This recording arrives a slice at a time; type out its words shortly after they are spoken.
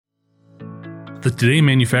The Today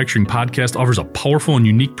Manufacturing podcast offers a powerful and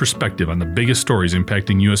unique perspective on the biggest stories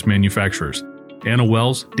impacting U.S. manufacturers. Anna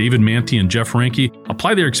Wells, David Manti, and Jeff Ranke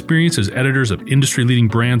apply their experience as editors of industry-leading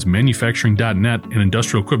brands Manufacturing.net and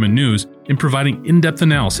Industrial Equipment News in providing in-depth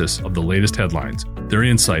analysis of the latest headlines. Their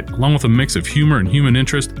insight, along with a mix of humor and human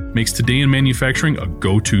interest, makes Today in Manufacturing a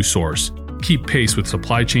go-to source. Keep pace with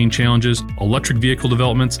supply chain challenges, electric vehicle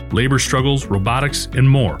developments, labor struggles, robotics, and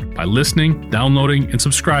more by listening, downloading, and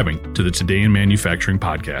subscribing to the Today in Manufacturing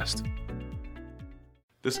podcast.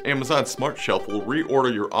 This Amazon Smart Shelf will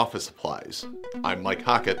reorder your office supplies. I'm Mike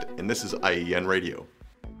Hockett, and this is IEN Radio.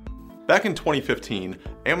 Back in 2015,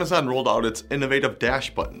 Amazon rolled out its innovative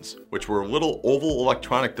Dash buttons, which were little oval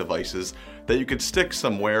electronic devices that you could stick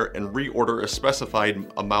somewhere and reorder a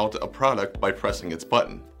specified amount of product by pressing its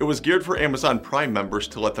button. It was geared for Amazon Prime members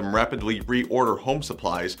to let them rapidly reorder home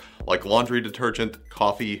supplies like laundry detergent,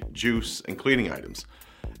 coffee, juice, and cleaning items.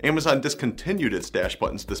 Amazon discontinued its Dash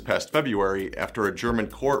buttons this past February after a German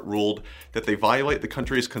court ruled that they violate the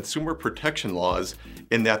country's consumer protection laws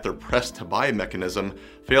in that their press-to-buy mechanism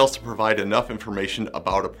fails to provide enough information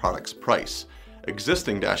about a product's price.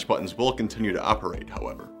 Existing Dash buttons will continue to operate,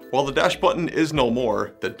 however. While the Dash button is no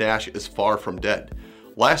more, the Dash is far from dead.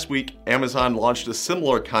 Last week, Amazon launched a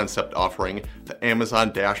similar concept offering, the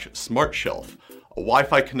Amazon Dash Smart Shelf, a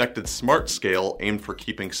Wi-Fi connected smart scale aimed for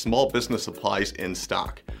keeping small business supplies in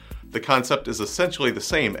stock. The concept is essentially the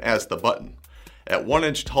same as the button. At 1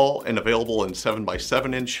 inch tall and available in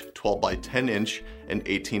 7x7 inch, 12x10 inch, and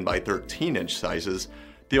 18x13 inch sizes,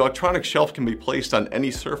 the electronic shelf can be placed on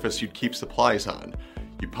any surface you'd keep supplies on.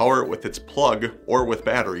 You power it with its plug or with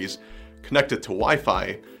batteries, connect it to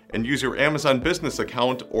Wi-Fi, and use your Amazon Business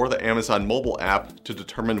account or the Amazon mobile app to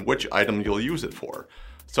determine which item you'll use it for,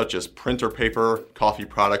 such as printer paper, coffee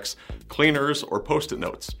products, cleaners, or Post-it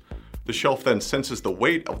notes. The shelf then senses the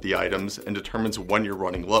weight of the items and determines when you're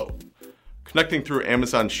running low. Connecting through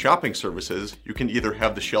Amazon shopping services, you can either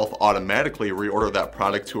have the shelf automatically reorder that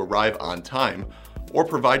product to arrive on time, or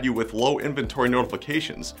provide you with low inventory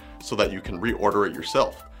notifications so that you can reorder it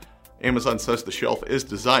yourself. Amazon says the shelf is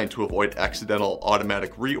designed to avoid accidental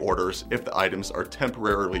automatic reorders if the items are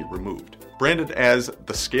temporarily removed. Branded as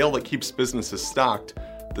the scale that keeps businesses stocked,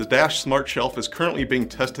 the Dash Smart Shelf is currently being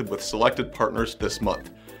tested with selected partners this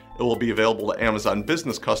month. It will be available to Amazon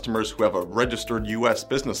Business customers who have a registered U.S.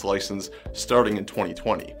 business license starting in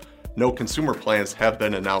 2020. No consumer plans have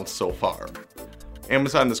been announced so far.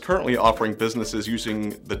 Amazon is currently offering businesses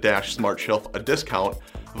using the Dash Smart Shelf a discount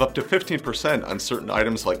of up to 15% on certain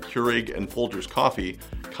items like Keurig and Folgers coffee,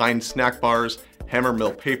 Kind snack bars,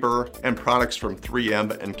 Hammermill paper, and products from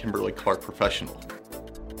 3M and Kimberly-Clark Professional.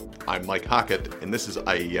 I'm Mike Hockett, and this is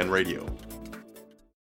IEN Radio.